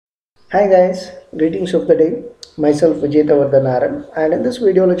Hi guys, greetings of the day. Myself Vijay Vardhanaran, and in this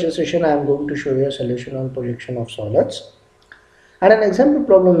video lecture session I am going to show you a solution on projection of solids. And an example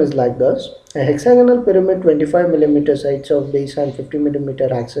problem is like this. A hexagonal pyramid 25 mm sides of base and 50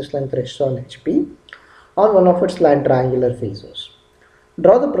 mm axis length rests on HP on one of its slant triangular faces.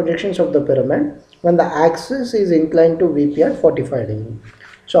 Draw the projections of the pyramid when the axis is inclined to VP at 45 degree.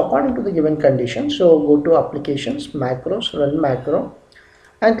 So according to the given condition, so go to applications, macros, run macro,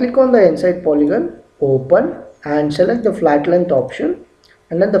 and click on the inside polygon, open, and select the flat length option,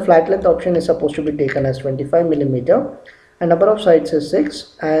 and then the flat length option is supposed to be taken as 25 mm and number of sides is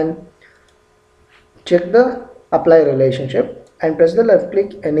 6, and check the apply relationship and press the left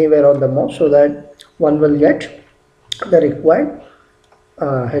click anywhere on the mouse so that one will get the required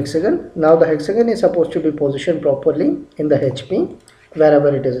hexagon. Now the hexagon is supposed to be positioned properly in the HP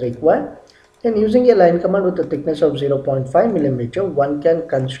wherever it is required. Then using a line command with a thickness of 0.5 mm, one can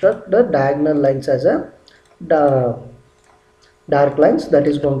construct the diagonal lines as a dark lines, that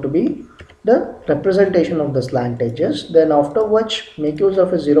is going to be the representation of the slant edges. Then after which make use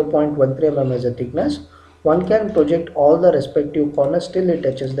of a 0.13 mm as a thickness. One can project all the respective corners till it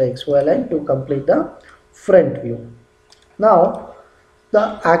touches the XY line to complete the front view. Now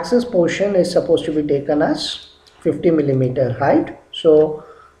the axis portion is supposed to be taken as 50 mm height, so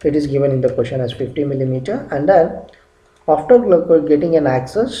it is given in the question as 50 mm, and then after getting an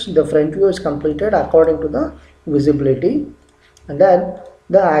axis, the front view is completed according to the visibility, and then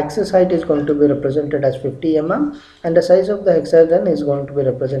the axis height is going to be represented as 50 mm and the size of the hexagon is going to be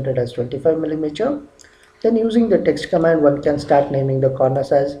represented as 25 mm. Then using the text command, one can start naming the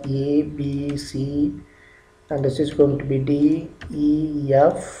corners as A, B, C, and this is going to be D, E,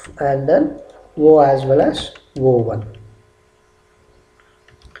 F, and then O as well as O1.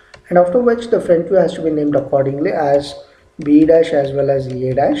 And after which the front view has to be named accordingly as B dash as well as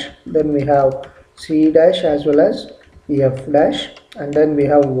E dash. Then we have C dash as well as F dash, and then we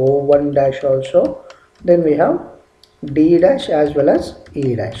have O1 dash also. Then we have D dash as well as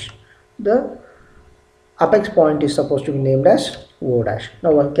E dash. The apex point is supposed to be named as O dash.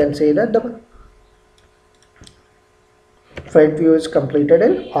 Now one can say that the front view is completed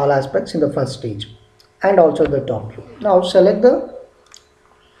in all aspects in the first stage and also the top view. Now select the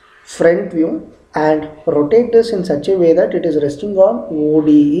front view and rotate this in such a way that it is resting on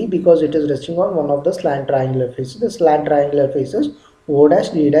ODE, because it is resting on one of the slant triangular faces. The slant triangular faces O dash,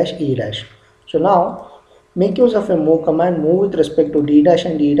 D dash, E dash. So now make use of a move command, move with respect to D dash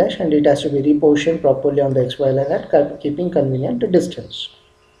and E dash, and it has to be repositioned properly on the XY line at keeping convenient distance.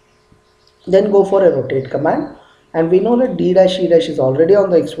 Then go for a rotate command, and we know that D dash, E dash is already on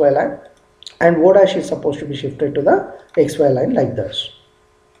the XY line and O dash is supposed to be shifted to the XY line like this.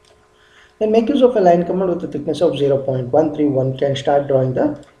 Then make use of a line command with a thickness of 0.13. One can start drawing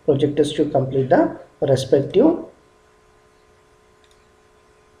the projectors to complete the respective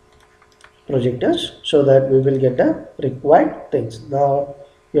projectors so that we will get the required things. Now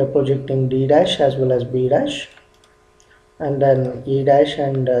we are projecting D dash as well as B dash, and then E dash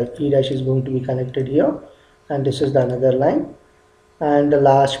and E dash is going to be connected here, and this is the another line, and the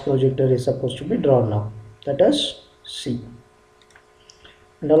last projector is supposed to be drawn now, that is C.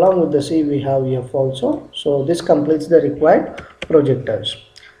 And along with the C we have F also. So this completes the required projectors.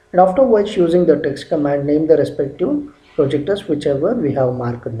 And after which, using the text command, name the respective projectors whichever we have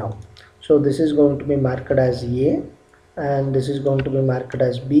marked now. So this is going to be marked as A, and this is going to be marked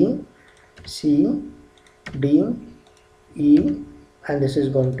as B, C, D, E, and this is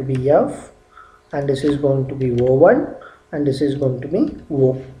going to be F, and this is going to be O1, and this is going to be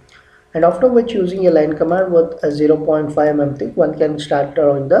O. And after which, using a line command with a 0.5 mm thick, one can start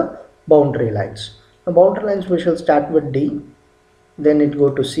drawing the boundary lines. The boundary lines we shall start with D, then it go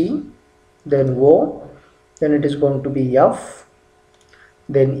to C, then O, then it is going to be F,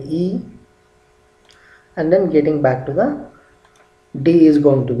 then E, and then getting back to the D is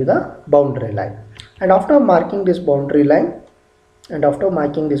going to be the boundary line. And after marking this boundary line,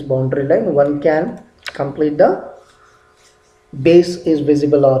 one can complete the base is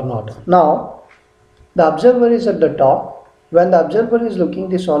visible or not. Now the observer is at the top. When the observer is looking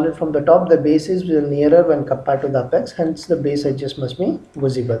the solid from the top, the base is nearer when compared to the apex, hence the base edges must be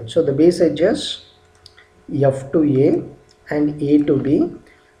visible. So the base edges F to A and A to B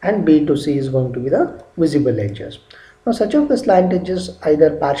and B to C is going to be the visible edges. Now such of the slant edges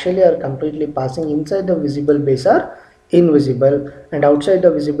either partially or completely passing inside the visible base are invisible, and outside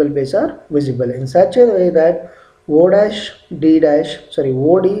the visible base are visible, in such a way that OD as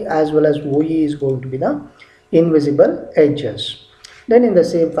well as OE is going to be the invisible edges. Then in the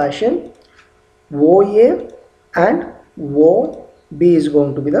same fashion, OA and O B is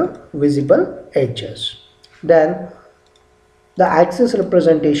going to be the visible edges. Then the axis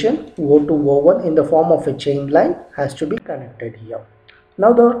representation O to O1 in the form of a chain line has to be connected here.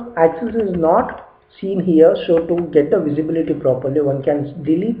 Now the axis is not seen here, so to get the visibility properly, one can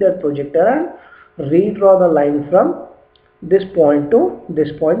delete that projector and redraw the line from this point to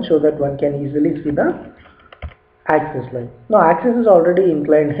this point so that one can easily see the axis line. Now axis is already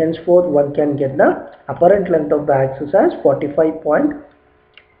inclined, henceforth one can get the apparent length of the axis as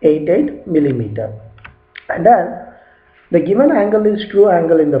 45.88 millimeter. And then the given angle is true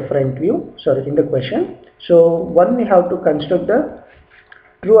angle in the front view, in the question. So one, we have to construct the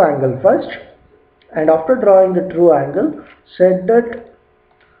true angle first, and after drawing the true angle, set that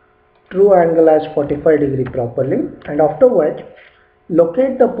true angle as 45 degree properly, and afterwards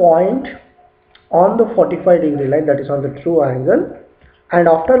locate the point on the 45 degree line, that is on the true angle, and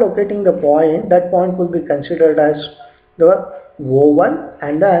after locating the point, that point will be considered as the O1,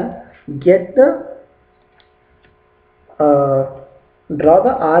 and then get the draw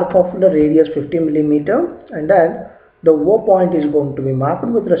the arc of the radius 50 millimeter, and then the O point is going to be marked.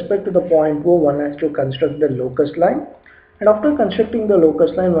 With respect to the point O, one has to construct the locus line, and after constructing the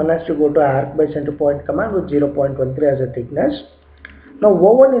locus line, one has to go to arc by center point command with 0.13 as a thickness. Now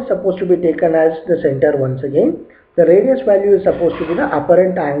O1 is supposed to be taken as the center once again. The radius value is supposed to be the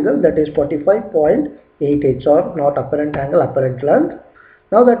apparent angle, that is 45.88, or not apparent angle, apparent length.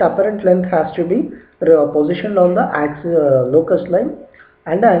 Now that apparent length has to be positioned on the locus line,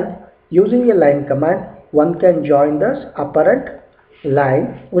 and then using a line command, one can join this apparent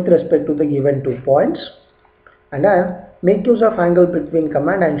line with respect to the given 2 points, and then make use of angle between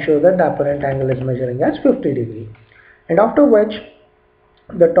command and show that the apparent angle is measuring as 50 degree. And after which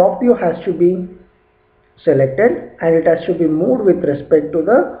the top view has to be selected, and it has to be moved with respect to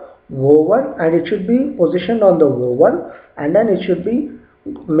the O1, and it should be positioned on the O1, and then it should be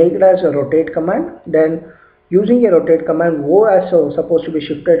made as a rotate command. Then using a rotate command, O is supposed to be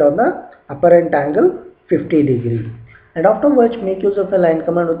shifted on the apparent angle 50 degree, and afterwards make use of a line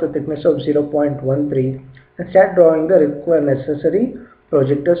command with a thickness of 0.13 and start drawing the required necessary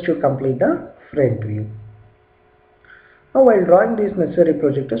projectors to complete the front view. Now while drawing these necessary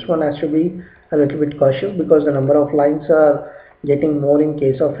projectors, one has to be a little bit cautious because the number of lines are getting more in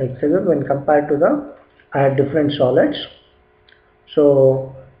case of hexagon when compared to the different solids.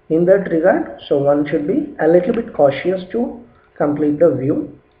 So in that regard, one should be a little bit cautious to complete the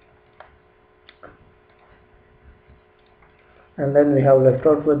view. And then we have left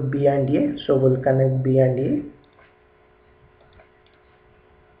out with B and A, so we'll connect B and A.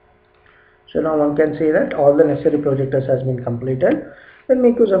 So now one can say that all the necessary projectors has been completed. Then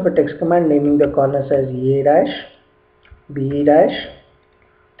make use of a text command naming the corners as A dash, B dash,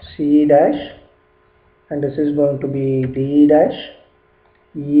 C dash, and this is going to be D dash,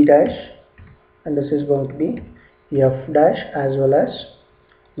 E dash, and this is going to be F dash as well as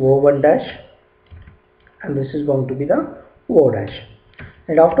O1 dash, and this is going to be the O dash.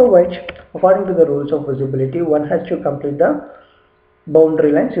 And after which, according to the rules of visibility, one has to complete the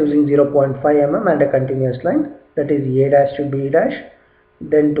boundary lines using 0.5 mm and a continuous line, that is A dash to B dash,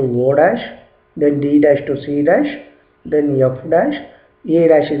 then to O dash, then D dash to C dash, then F dash. A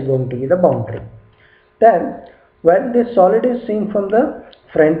dash is going to be the boundary. Then when this solid is seen from the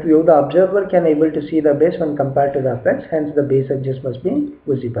front view, the observer can able to see the base when compared to the apex, hence the base edges must be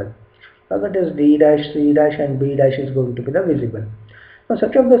visible. Now that is D dash, C dash and B dash is going to be the visible. Now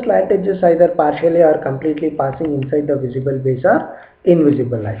such of the slant edges either partially or completely passing inside the visible base are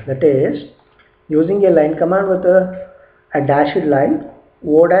invisible line. That is, using a line command with a dashed line,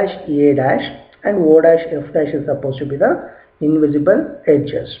 O dash A dash and O dash F dash is supposed to be the invisible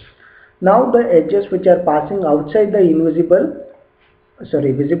edges. Now the edges which are passing outside the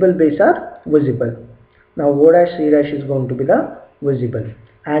visible base are visible. Now O dash C dash is going to be the visible,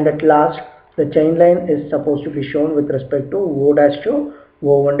 and at last the chain line is supposed to be shown with respect to O dash to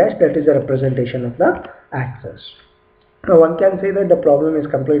O1 dash, that is a representation of the axis. Now one can say that the problem is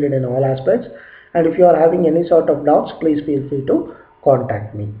completed in all aspects, and if you are having any sort of doubts, please feel free to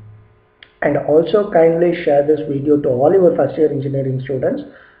contact me. And also kindly share this video to all your first year engineering students,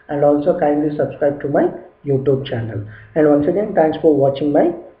 and also kindly subscribe to my YouTube channel. And once again, thanks for watching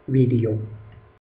my video.